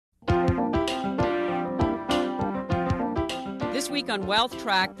This week on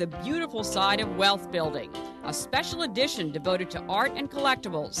Wealthtrack, the beautiful side of wealth building, a special edition devoted to art and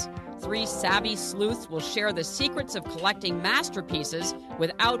collectibles. Three savvy sleuths will share the secrets of collecting masterpieces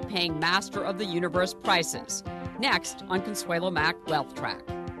without paying master of the universe prices. Next on Conseulo Mack Wealthtrack.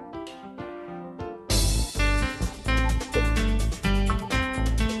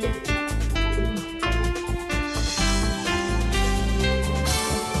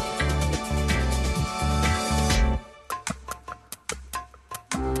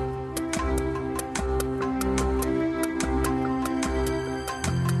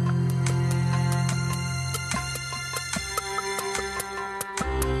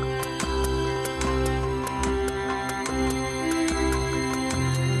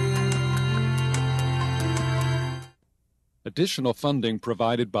 Additional funding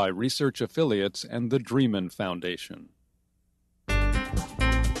provided by research affiliates and the Dreamin Foundation.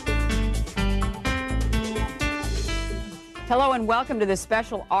 Hello and welcome to this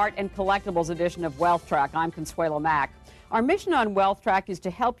special art and collectibles edition of Wealthtrack. I'm Conseulo Mack. Our mission on Wealthtrack is to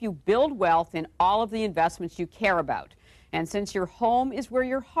help you build wealth in all of the investments you care about. And since your home is where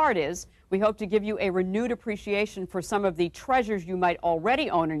your heart is, we hope to give you a renewed appreciation for some of the treasures you might already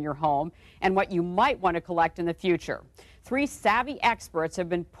own in your home and what you might want to collect in the future. Three savvy experts have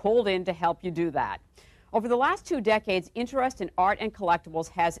been pulled in to help you do that. Over the last 2 decades, interest in art and collectibles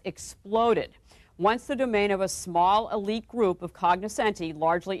has exploded. Once the domain of a small elite group of cognoscenti,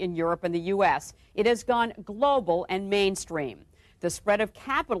 largely in Europe and the U.S., it has gone global and mainstream. The spread of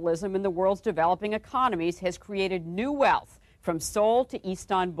capitalism in the world's developing economies has created new wealth from Seoul to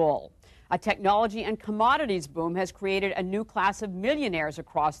Istanbul. A technology and commodities boom has created a new class of millionaires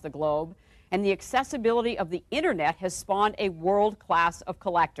across the globe, and the accessibility of the internet has spawned a world class of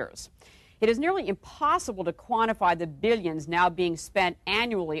collectors. It is nearly impossible to quantify the billions now being spent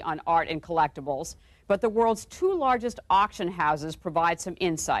annually on art and collectibles, but the world's 2 largest auction houses provide some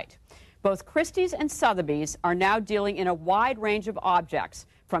insight. Both Christie's and Sotheby's are now dealing in a wide range of objects,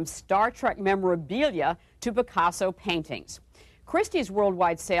 from Star Trek memorabilia to Picasso paintings. Christie's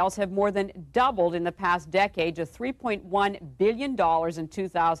worldwide sales have more than doubled in the past decade to $3.1 billion in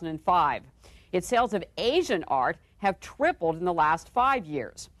 2005. Its sales of Asian art have tripled in the last 5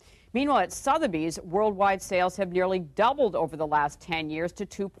 years. Meanwhile, at Sotheby's, worldwide sales have nearly doubled over the last 10 years to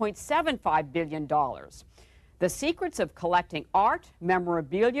 $2.75 billion. The secrets of collecting art,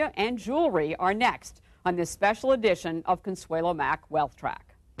 memorabilia, and jewelry are next on this special edition of Conseulo Mack Wealthtrack.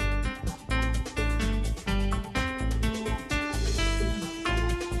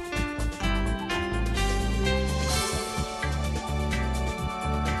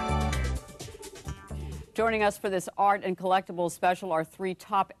 Joining us for this art and collectibles special are 3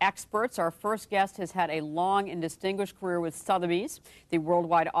 top experts. Our first guest has had a long and distinguished career with Sotheby's, the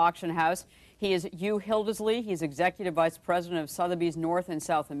worldwide auction house. He is Hugh Hildesley. He's Executive Vice President of Sotheby's North and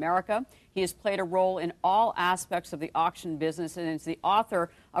South America. He has played a role in all aspects of the auction business and is the author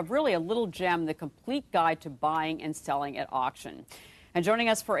of really a little gem, The Complete Guide to Buying and Selling at Auction. And joining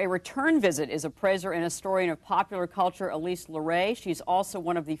us for a return visit is appraiser and historian of popular culture, Elise Leray. She's also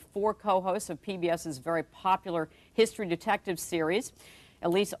one of the 4 co-hosts of PBS's very popular History Detective series.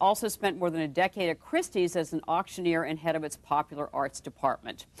 Elise also spent more than a decade at Christie's as an auctioneer and head of its popular arts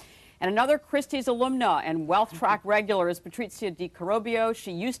department. And another Christie's alumna and Wealthtrack regular is Patrizia Di Carobio.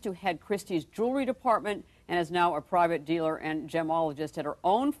 She used to head Christie's jewelry department and is now a private dealer and gemologist at her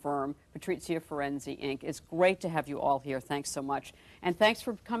own firm, Patrizia Forenzi, Inc. It's great to have you all here. Thanks so much. And thanks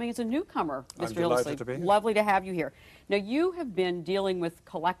for coming as a newcomer, Mr. I'm delighted to be here. Lovely to have you here. Now, you have been dealing with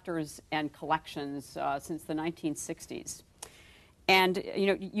collectors and collections since the 1960s. And, you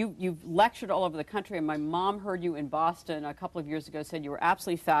know, you've lectured all over the country, and my mom heard you in Boston a couple of years ago, said you were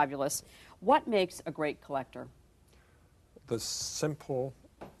absolutely fabulous. What makes a great collector? The simple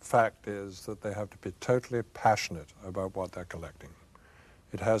fact is that they have to be totally passionate about what they're collecting.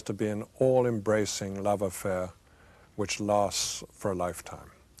 It has to be an all-embracing love affair which lasts for a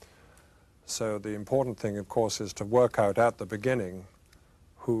lifetime. So the important thing, of course, is to work out at the beginning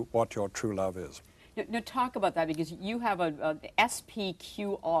what your true love is. Now talk about that, because you have a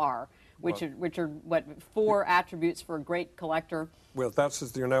SPQR, which are what, 4 attributes for a great collector. Well, that's,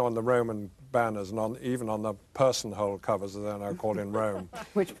 as you know, on the Roman banners and even on the person-hole covers, as they're now called in Rome.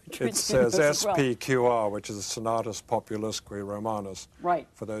 It says SPQR, which is Senatus Populusque Romanus. Right.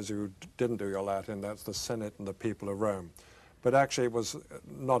 For those who didn't do your Latin, that's the Senate and the people of Rome. But actually it was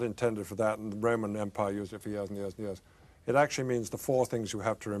not intended for that, and the Roman Empire used it for years and years and years. It actually means the 4 things you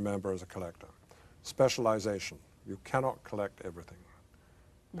have to remember as a collector. Specialization. You cannot collect everything.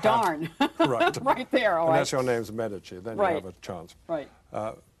 Darn. Right. Right there, all right. Unless your name's Medici, then you have a chance. Right.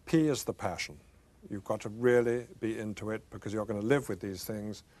 P is the passion. You've got to really be into it because you're going to live with these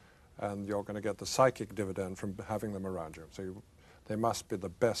things and you're going to get the psychic dividend from having them around you. So they must be the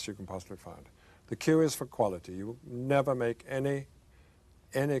best you can possibly find. The Q is for quality. You never make any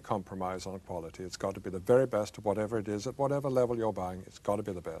compromise on quality. It's got to be the very best of whatever it is, at whatever level you're buying, it's got to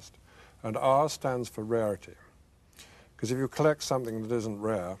be the best. And R stands for rarity. Because if you collect something that isn't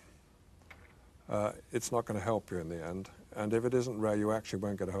rare, it's not going to help you in the end. And if it isn't rare, you actually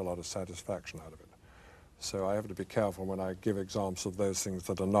won't get a whole lot of satisfaction out of it. So I have to be careful when I give examples of those things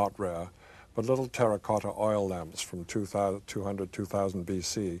that are not rare. But little terracotta oil lamps from 200, 2000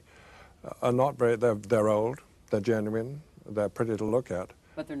 BC are not very, they're old, they're genuine, they're pretty to look at.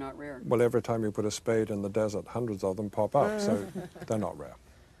 But they're not rare. Well, every time you put a spade in the desert, hundreds of them pop up, so they're not rare.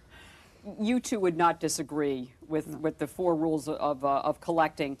 You two would not disagree with the 4 rules of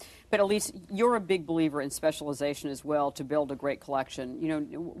collecting, but at least you're a big believer in specialization as well to build a great collection. You know,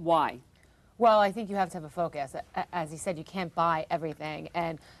 why? Well, I think you have to have a focus. As you said, you can't buy everything.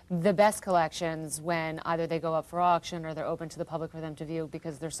 And the best collections, when either they go up for auction or they're open to the public for them to view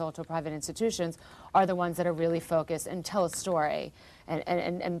because they're sold to private institutions, are the ones that are really focused and tell a story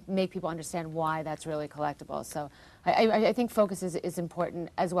and make people understand why that's really collectible. So I think focus is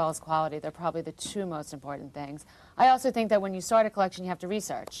important as well as quality. They're probably the 2 most important things. I also think that when you start a collection, you have to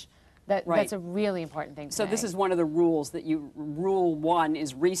research. That's a really important thing to So this is one of the rules that rule 1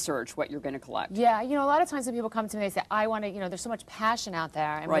 is research what you're going to collect. Yeah, you know, a lot of times when people come to me, they say, I want to, you know, there's so much passion out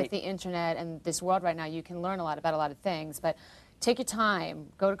there, and with the internet and this world right now, you can learn a lot about a lot of things, but take your time,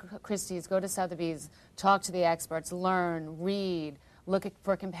 go to Christie's, go to Sotheby's, talk to the experts, learn, read, look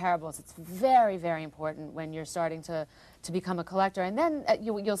for comparables. It's very, very important when you're starting to become a collector. And then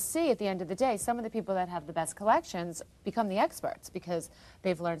you'll see at the end of the day, some of the people that have the best collections become the experts because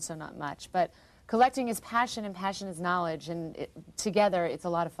they've learned so not much. But collecting is passion and passion is knowledge, and together it's a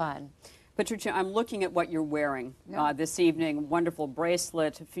lot of fun. Patricia, I'm looking at what you're wearing this evening. Wonderful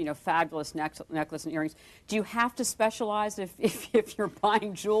bracelet, you know, fabulous necklace and earrings. Do you have to specialize if you're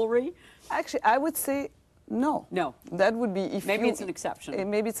buying jewelry? Actually, I would say no. No. That would be if maybe it's an exception.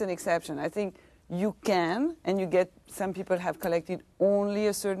 Maybe it's an exception. I think you can, and you get, some people have collected only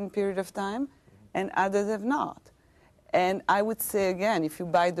a certain period of time, and others have not. And I would say, again, if you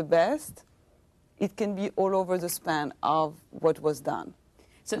buy the best, it can be all over the span of what was done.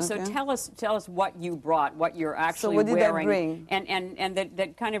 So tell us what you brought, what you're actually what did wearing, I bring? and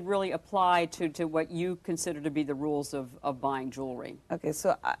that kind of really apply to what you consider to be the rules of buying jewelry. Okay,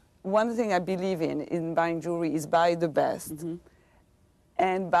 so one thing I believe in buying jewelry is buy the best,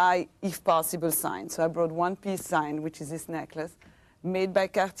 and buy, if possible, sign. So I brought one-piece sign, which is this necklace, made by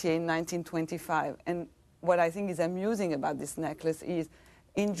Cartier in 1925. And what I think is amusing about this necklace is,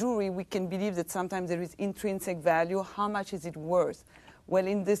 in jewelry, we can believe that sometimes there is intrinsic value. How much is it worth? Well,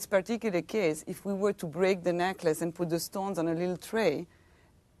 in this particular case, if we were to break the necklace and put the stones on a little tray,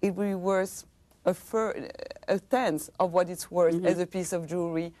 it would be worth a tenth of what it's worth as a piece of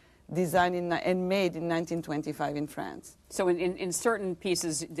jewelry designed and made in 1925 in France. So in certain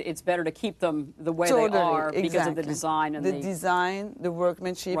pieces, it's better to keep them the way Totally, they are because exactly. of the design and the design, the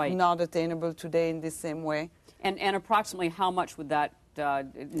workmanship, not attainable today in the same way. And approximately how much would that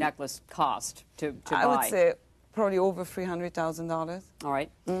necklace cost to buy? I would say probably over $300,000. All right.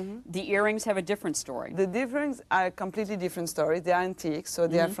 The earrings have a different story. The earrings are a completely different story. They are antique, so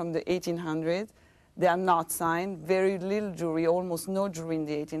they are from the 1800s. They are not signed. Very little jewelry, almost no jewelry in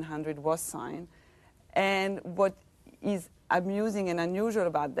the 1800s was signed. And what is amusing and unusual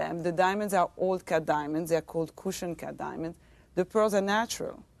about them, the diamonds are old cut diamonds. They are called cushion cut diamonds. The pearls are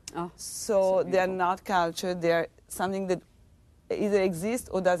natural. Oh, so they are not cultured. They are something that either exists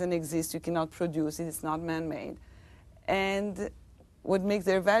or doesn't exist. You cannot produce it. It's not man-made. And what makes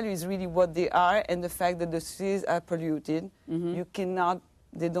their value is really what they are and the fact that the seas are polluted. You cannot,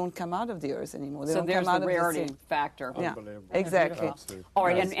 they don't come out of the earth anymore. They so don't there's come out the of rarity the sea. factor. Yeah, Unbelievable. exactly. Absolutely. All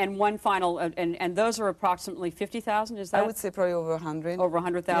right, Yes. and one final, and those are approximately 50,000, is that? I would say probably over 100. Over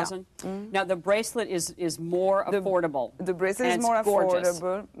 100,000? Yeah. Now, the bracelet is more affordable. The bracelet and is more it's gorgeous.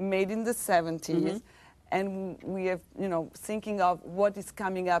 affordable, made in the 70s. And we have, thinking of what is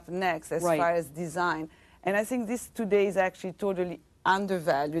coming up next as far as design. And I think this today is actually totally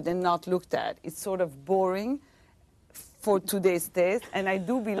undervalued and not looked at. It's sort of boring for today's taste. And I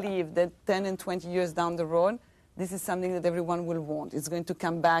do believe that 10 and 20 years down the road, this is something that everyone will want. It's going to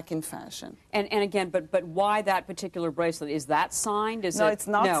come back in fashion. And again, but why that particular bracelet? Is that signed? No, it's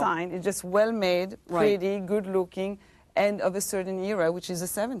not signed. It's just well-made, pretty, good-looking, and of a certain era, which is the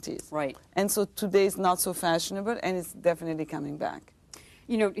 70s. Right. And so today is not so fashionable, and it's definitely coming back.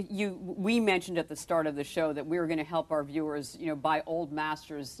 You know, we mentioned at the start of the show that we were going to help our viewers, you know, buy old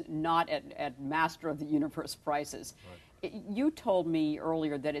masters not at master of the universe prices. Right. You told me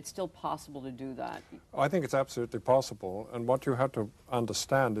earlier that it's still possible to do that. I think it's absolutely possible. And what you have to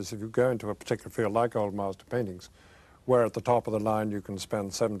understand is if you go into a particular field like old master paintings, where at the top of the line you can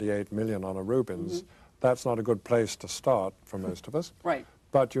spend 78 million on a Rubens, that's not a good place to start for most of us. Right.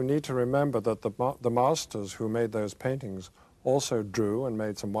 But you need to remember that the masters who made those paintings also drew and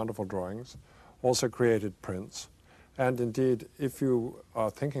made some wonderful drawings, also created prints. And indeed, if you are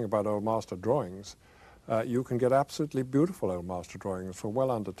thinking about old master drawings, you can get absolutely beautiful old master drawings for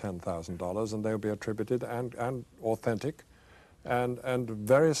well under $10,000, and they'll be attributed and authentic and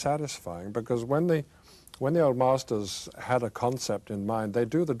very satisfying, because when the old masters had a concept in mind, they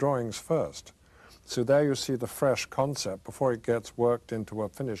do the drawings first. So there you see the fresh concept before it gets worked into a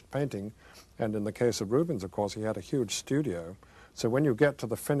finished painting. And in the case of Rubens, of course, he had a huge studio. So when you get to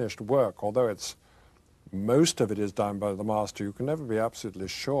the finished work, although most of it is done by the master, you can never be absolutely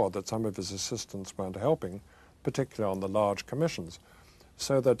sure that some of his assistants weren't helping, particularly on the large commissions.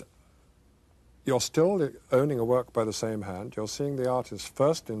 So that you're still owning a work by the same hand, you're seeing the artist's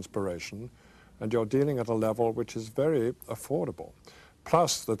first inspiration, and you're dealing at a level which is very affordable.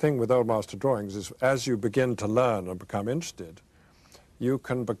 Plus, the thing with old master drawings is as you begin to learn and become interested, you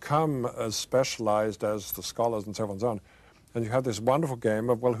can become as specialized as the scholars and so on and so on. And you have this wonderful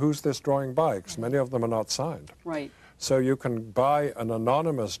game of, well, who's this drawing by? Because many of them are not signed. Right. So you can buy an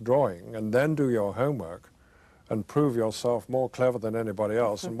anonymous drawing and then do your homework and prove yourself more clever than anybody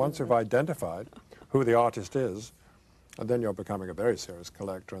else. And once you've identified who the artist is, and then you're becoming a very serious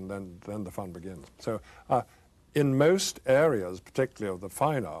collector, and then the fun begins. So in most areas, particularly of the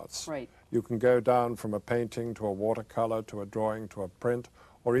fine arts, right, you can go down from a painting to a watercolor to a drawing to a print,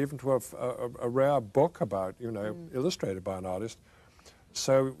 or even to a rare book about, you know, illustrated by an artist.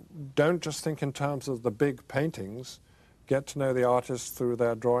 So don't just think in terms of the big paintings. Get to know the artists through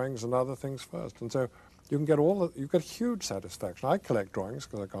their drawings and other things first. And so you can get you get huge satisfaction. I collect drawings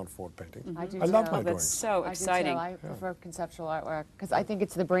because I can't afford painting. I do I love too. my That's drawings. so exciting. I prefer conceptual artwork because I think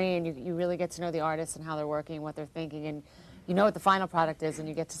it's the brain. You really get to know the artists and how they're working, what they're thinking, and you know what the final product is, and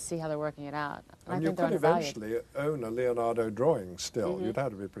you get to see how they're working it out. And I you think they're could undervalued. eventually own a Leonardo drawing still. You'd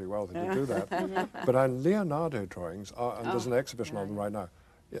have to be pretty wealthy to do that. But Leonardo drawings are, and there's an exhibition of them right now,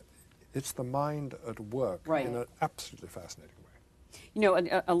 it's the mind at work in an absolutely fascinating way. You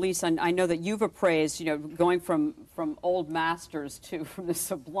know, Elise, I know that you've appraised, you know, going from old masters from the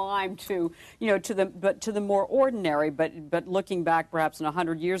sublime to, you know, to the more ordinary, but looking back perhaps in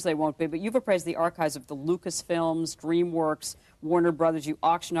 100 years they won't be, but you've appraised the archives of the Lucasfilms, DreamWorks, Warner Brothers. You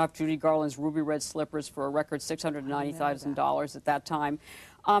auctioned off Judy Garland's ruby red slippers for a record $690,000 at that time.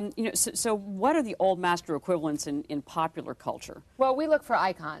 You know, so what are the old master equivalents in popular culture? Well, we look for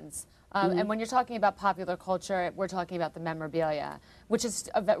icons. And when you're talking about popular culture, we're talking about the memorabilia, which is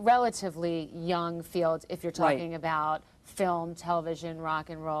a relatively young field if you're talking about film, television, rock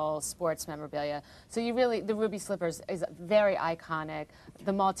and roll, sports memorabilia. So you really, the ruby slippers is very iconic.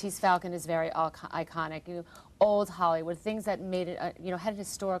 The Maltese Falcon is very iconic. You know, old Hollywood, things that made it, you know, had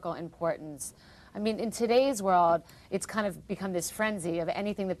historical importance. I mean, in today's world, it's kind of become this frenzy of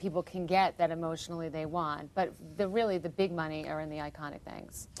anything that people can get that emotionally they want. But really, the big money are in the iconic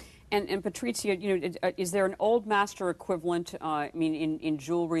things. And Patrizia, you know, is there an old master equivalent? I mean, in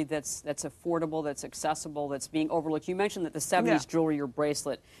jewelry that's affordable, that's accessible, that's being overlooked. You mentioned that the 70s jewelry, your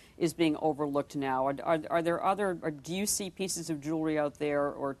bracelet, is being overlooked now. Are there other? Or do you see pieces of jewelry out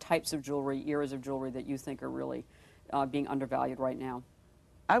there, or types of jewelry, eras of jewelry that you think are really being undervalued right now?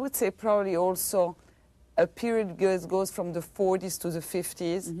 I would say probably also a period goes from the 40s to the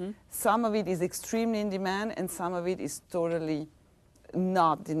 50s. Some of it is extremely in demand, and some of it is totally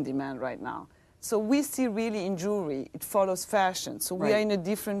not in demand right now. So we see really in jewelry, it follows fashion. So we are in a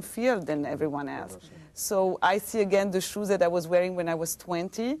different field than everyone else. So I see again the shoes that I was wearing when I was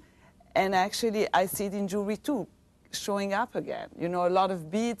 20, and actually I see it in jewelry too, showing up again. You know, a lot of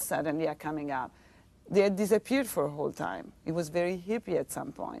beads suddenly are coming up. They had disappeared for a whole time. It was very hippie at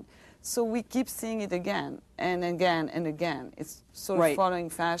some point. So we keep seeing it again and again and again. It's sort of following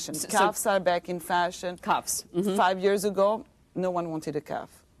fashion. Cuffs are back in fashion. Cuffs. 5 years ago, no one wanted a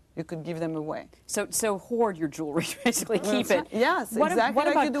cuff. You could give them away. So hoard your jewelry, basically keep it. Yes, what exactly.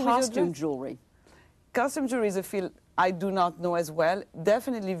 What like about costume jewelry? Costume jewelry is a field I do not know as well.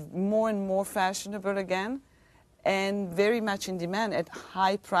 Definitely more and more fashionable again, and very much in demand at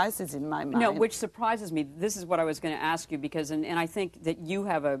high prices in my mind. No, which surprises me. This is what I was going to ask you, because, and I think that you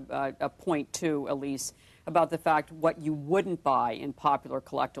have a point too, Elise, about the fact what you wouldn't buy in popular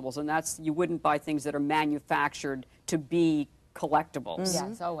collectibles, and that's you wouldn't buy things that are manufactured to be collectibles.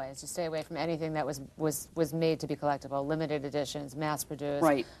 Yes, always. Just stay away from anything that was made to be collectible, limited editions, mass produced.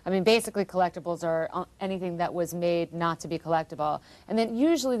 Right. I mean, basically collectibles are anything that was made not to be collectible. And then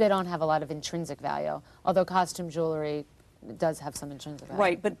usually they don't have a lot of intrinsic value, although costume jewelry does have some intrinsic value.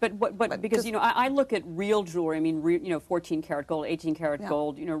 Right, but because, you know, I look at real jewelry, I mean, you know, 14 karat gold, 18 karat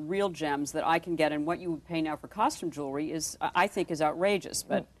gold, you know, real gems that I can get, and what you would pay now for costume jewelry is, I think, is outrageous.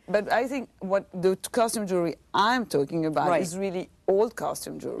 But I think what the costume jewelry I'm talking about is really old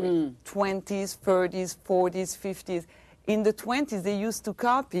costume jewelry, 20s, 30s, 40s, 50s. In the 20s, they used to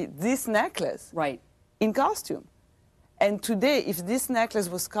copy this necklace in costume. And today, if this necklace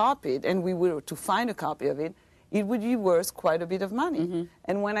was copied, and we were to find a copy of it, it would be worth quite a bit of money.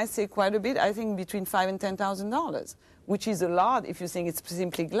 And when I say quite a bit, I think between $5,000 and $10,000, which is a lot if you think it's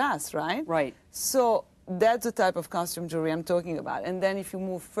simply glass, right? Right. So that's the type of costume jewelry I'm talking about. And then if you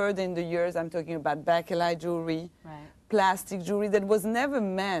move further in the years, I'm talking about bakelite jewelry, plastic jewelry that was never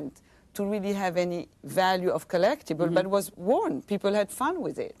meant to really have any value of collectible, but was worn. People had fun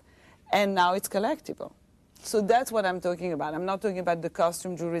with it. And now it's collectible. So that's what I'm talking about. I'm not talking about the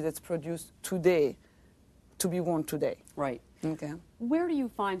costume jewelry that's produced today, to be worn today. Right. Okay. Where do you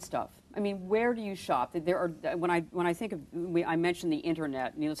find stuff? I mean, where do you shop? There are, when I think of, I mentioned the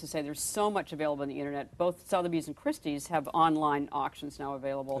internet. Needless to say, there's so much available on the internet. Both Sotheby's and Christie's have online auctions now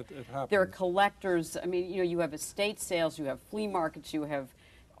available. It happens. There are collectors. I mean, you know, you have estate sales, you have flea markets, you have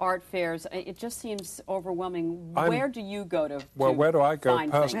art fairs. It just seems overwhelming. Where do you go to? Well, where do I go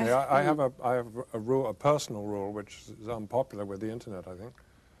find personally? things? I have a personal rule, which is unpopular with the internet, I think.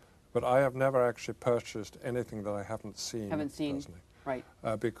 But I have never actually purchased anything that I haven't seen. Personally. Right.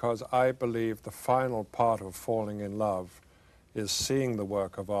 Because I believe the final part of falling in love is seeing the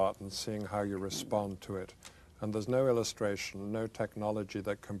work of art and seeing how you respond to it. And there's no illustration, no technology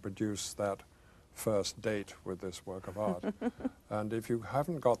that can produce that first date with this work of art. And if you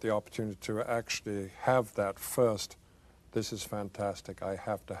haven't got the opportunity to actually have that first, this is fantastic, I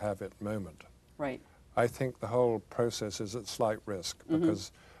have to have it moment. Right. I think the whole process is at slight risk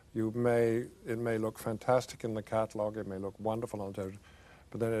because it may look fantastic in the catalog, it may look wonderful on television,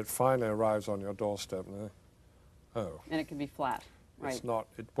 but then it finally arrives on your doorstep and and it can be flat. Right. It's not,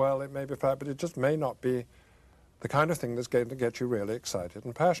 well, it may be flat, but it just may not be the kind of thing that's going to get you really excited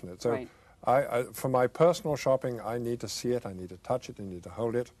and passionate. So for my personal shopping, I need to see it, I need to touch it, I need to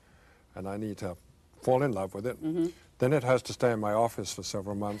hold it, and I need to fall in love with it. Then it has to stay in my office for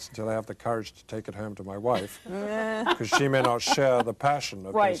several months until I have the courage to take it home to my wife, because she may not share the passion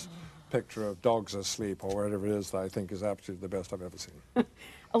of this picture of dogs asleep or whatever it is that I think is absolutely the best I've ever seen.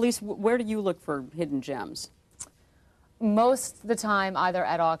 Elise, where do you look for hidden gems? Most of the time, either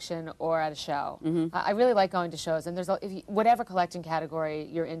at auction or at a show. I really like going to shows, and there's whatever collecting category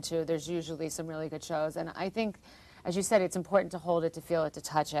you're into, there's usually some really good shows. And I think, as you said, it's important to hold it, to feel it, to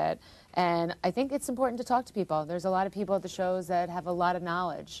touch it. And I think it's important to talk to people. There's a lot of people at the shows that have a lot of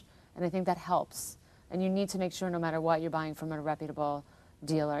knowledge, and I think that helps. And you need to make sure no matter what you're buying from a reputable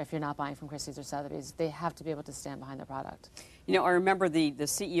dealer, if you're not buying from Christie's or Sotheby's, they have to be able to stand behind their product. You know, I remember the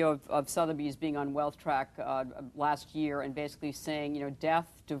CEO of Sotheby's being on Wealthtrack last year and basically saying, you know, death,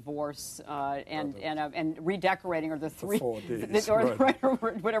 divorce, and redecorating are the three. The 4 Ds, or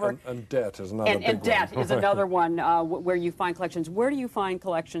whatever. And debt is another big and debt one. is another one where you find collections. Where do you find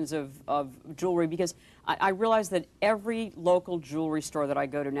collections of jewelry? Because I realize that every local jewelry store that I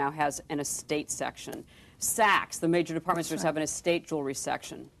go to now has an estate section. Saks, the major department stores, have an estate jewelry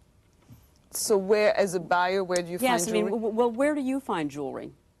section. So where, as a buyer, where do you find jewelry? Yes, I mean, well, where do you find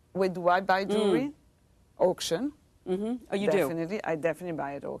jewelry? Where do I buy jewelry? Auction. Oh, you do? I definitely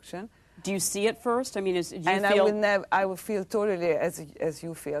buy at auction. Do you see it first? I mean, do you feel... I will feel totally as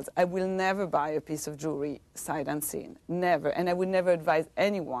you feel. I will never buy a piece of jewelry sight unseen. Never. And I would never advise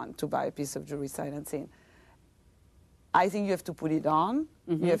anyone to buy a piece of jewelry sight unseen. I think you have to put it on.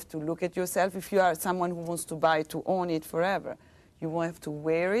 You have to look at yourself. If you are someone who wants to buy to own it forever, you will have to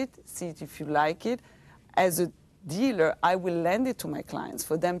wear it, see it if you like it. As a dealer, I will lend it to my clients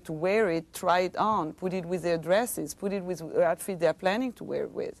for them to wear it, try it on, put it with their dresses, put it with the outfit they're planning to wear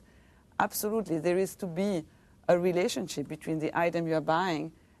with. Absolutely, there is to be a relationship between the item you're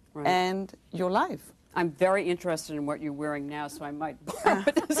buying and your life. I'm very interested in what you're wearing now, so I might borrow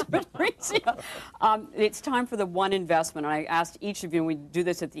this, Patrizia. It's time for the one investment. And I asked each of you, and we do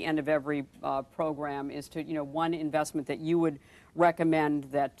this at the end of every program, is to, you know, one investment that you would recommend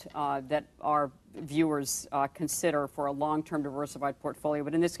that that our viewers consider for a long-term diversified portfolio,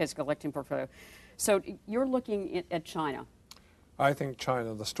 but in this case, a collecting portfolio. So you're looking at China. I think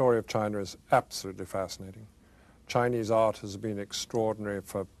China, the story of China is absolutely fascinating. Chinese art has been extraordinary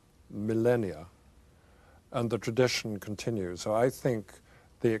for millennia. and the tradition continues. So I think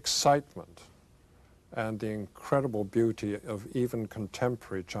the excitement and the incredible beauty of even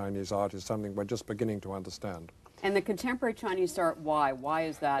contemporary Chinese art is something we're just beginning to understand. And the contemporary Chinese art, why? Why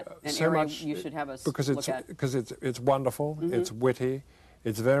is that an area you should have us look at? Because it's wonderful, it's witty,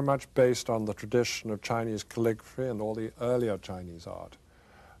 it's very much based on the tradition of Chinese calligraphy and all the earlier Chinese art.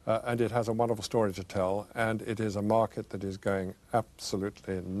 And it has a wonderful story to tell, and it is a market that is going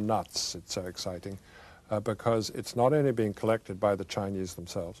absolutely nuts. It's so exciting, because it's not only being collected by the Chinese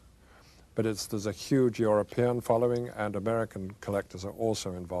themselves, but there's a huge European following, and American collectors are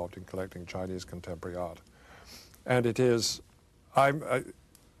also involved in collecting Chinese contemporary art. And it is,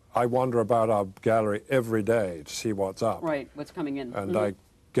 I wander about our gallery every day to see what's up. Right, what's coming in. And I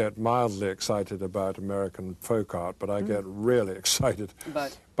get mildly excited about American folk art, but I get really excited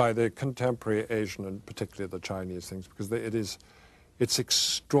by the contemporary Asian and particularly the Chinese things, because it's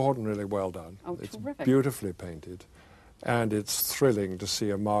extraordinarily well done. Oh, it's terrific. beautifully painted, and it's thrilling to see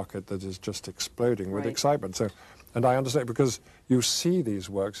a market that is just exploding with excitement. So, and I understand, because you see these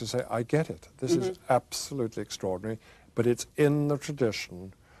works and say, I get it. This is absolutely extraordinary, but it's in the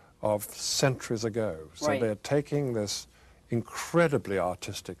tradition of centuries ago. So they're taking this incredibly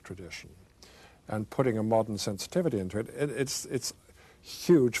artistic tradition and putting a modern sensitivity into it. It's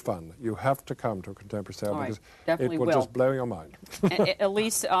huge fun. You have to come to a contemporary sale because it will just blow your mind.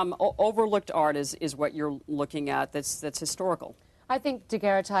 Elise, overlooked art is what you're looking at that's historical. I think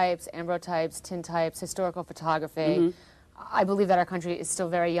daguerreotypes, ambrotypes, tintypes, historical photography. I believe that our country is still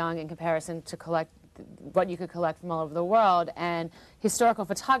very young in comparison to what you could collect from all over the world, and historical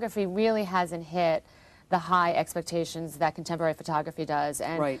photography really hasn't hit the high expectations that contemporary photography does.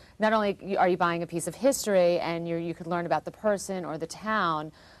 And not only are you buying a piece of history and you could learn about the person or the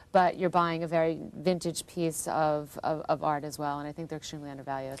town, but you're buying a very vintage piece of art as well, and I think they're extremely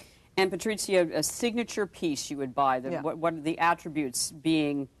undervalued. And Patrizia, a signature piece you would buy, what are the attributes?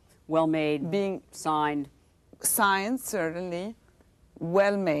 Being well-made, being signed? Signed, certainly,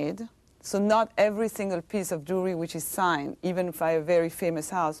 well-made. So not every single piece of jewelry which is signed, even by a very famous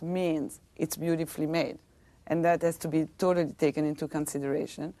house, means it's beautifully made. And that has to be totally taken into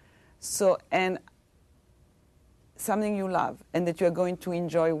consideration. So, and something you love and that you're going to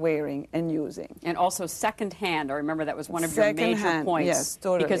enjoy wearing and using. And also second-hand. I remember that was one of your major points. Yes,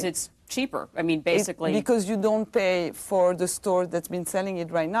 totally. Because it's cheaper. I mean, basically. Because you don't pay for the store that's been selling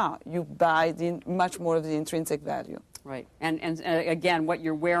it right now. You buy much more of the intrinsic value. Right. And again, what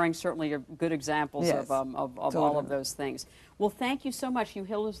you're wearing certainly are good examples of all of those things. Well, thank you so much, Hugh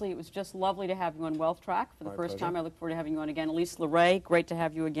Hildersley. It was just lovely to have you on Wealthtrack for the first time. I look forward to having you on again. Elise Leray, great to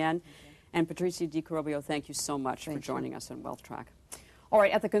have you again. And Patrizia Di Corobio, thank you so much for joining us on Wealthtrack. All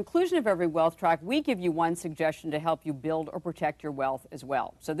right, at the conclusion of every Wealthtrack, we give you one suggestion to help you build or protect your wealth as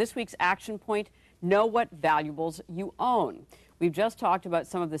well. So this week's action point, know what valuables you own. We've just talked about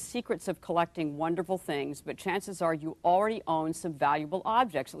some of the secrets of collecting wonderful things, but chances are you already own some valuable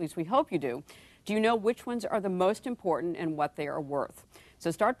objects, at least we hope you do. Do you know which ones are the most important and what they are worth?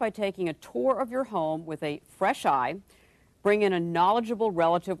 So start by taking a tour of your home with a fresh eye. Bring in a knowledgeable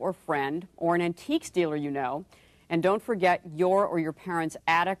relative or friend or an antiques dealer you know. And don't forget your or your parents'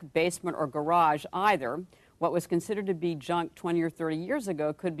 attic, basement, or garage either. What was considered to be junk 20 or 30 years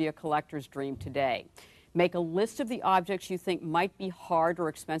ago could be a collector's dream today. Make a list of the objects you think might be hard or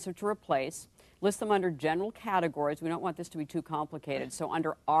expensive to replace. List them under general categories. We don't want this to be too complicated. So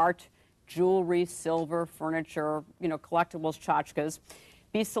under art, jewelry, silver, furniture, collectibles, tchotchkes.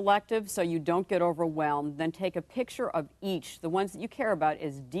 Be selective so you don't get overwhelmed. Then take a picture of each, the ones that you care about,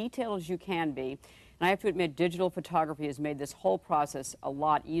 as detailed as you can be. And I have to admit, digital photography has made this whole process a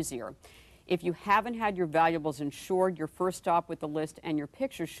lot easier. If you haven't had your valuables insured, your first stop with the list and your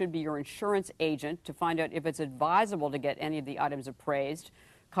pictures should be your insurance agent to find out if it's advisable to get any of the items appraised,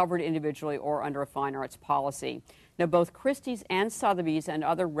 covered individually or under a fine arts policy. Now, both Christie's and Sotheby's and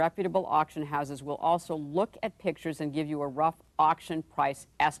other reputable auction houses will also look at pictures and give you a rough auction price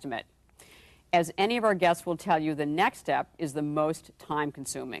estimate. As any of our guests will tell you, the next step is the most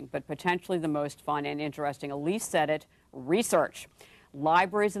time-consuming, but potentially the most fun and interesting. Elise said it, research.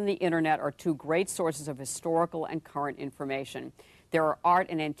 Libraries and the internet are two great sources of historical and current information. There are art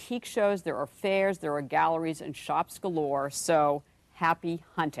and antique shows, there are fairs, there are galleries and shops galore, so happy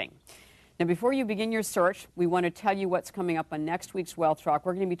hunting. Now, before you begin your search, we want to tell you what's coming up on next week's Wealthtrack.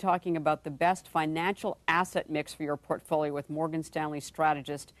 We're going to be talking about the best financial asset mix for your portfolio with Morgan Stanley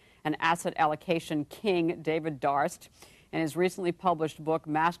strategist and asset allocation king David Darst. And his recently published book,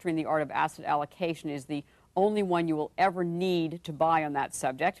 Mastering the Art of Asset Allocation, is the only one you will ever need to buy on that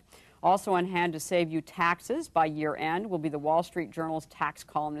subject. Also on hand to save you taxes by year end will be the Wall Street Journal's tax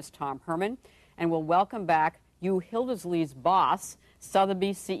columnist Tom Herman. and we'll welcome back Hugh Hildesley's boss,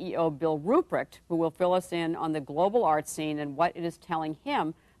 Sotheby's CEO Bill Ruprecht, who will fill us in on the global art scene and what it is telling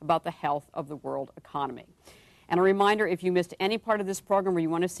him about the health of the world economy. And a reminder, if you missed any part of this program or you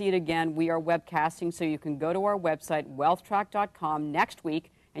want to see it again, we are webcasting, so you can go to our website, wealthtrack.com, next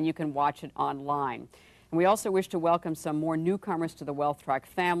week, and you can watch it online. And we also wish to welcome some more newcomers to the Wealthtrack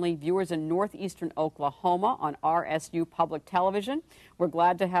family, viewers in northeastern Oklahoma on RSU Public Television. We're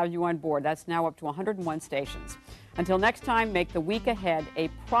glad to have you on board. That's now up to 101 stations. Until next time, make the week ahead a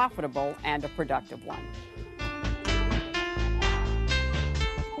profitable and a productive one.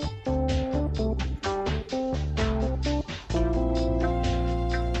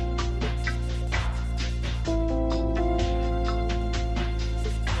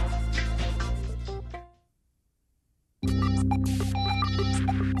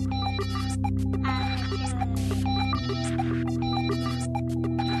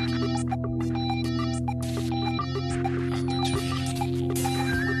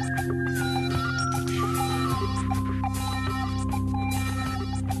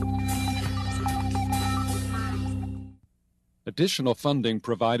 Additional funding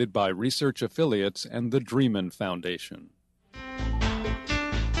provided by research affiliates and the Dreamin Foundation.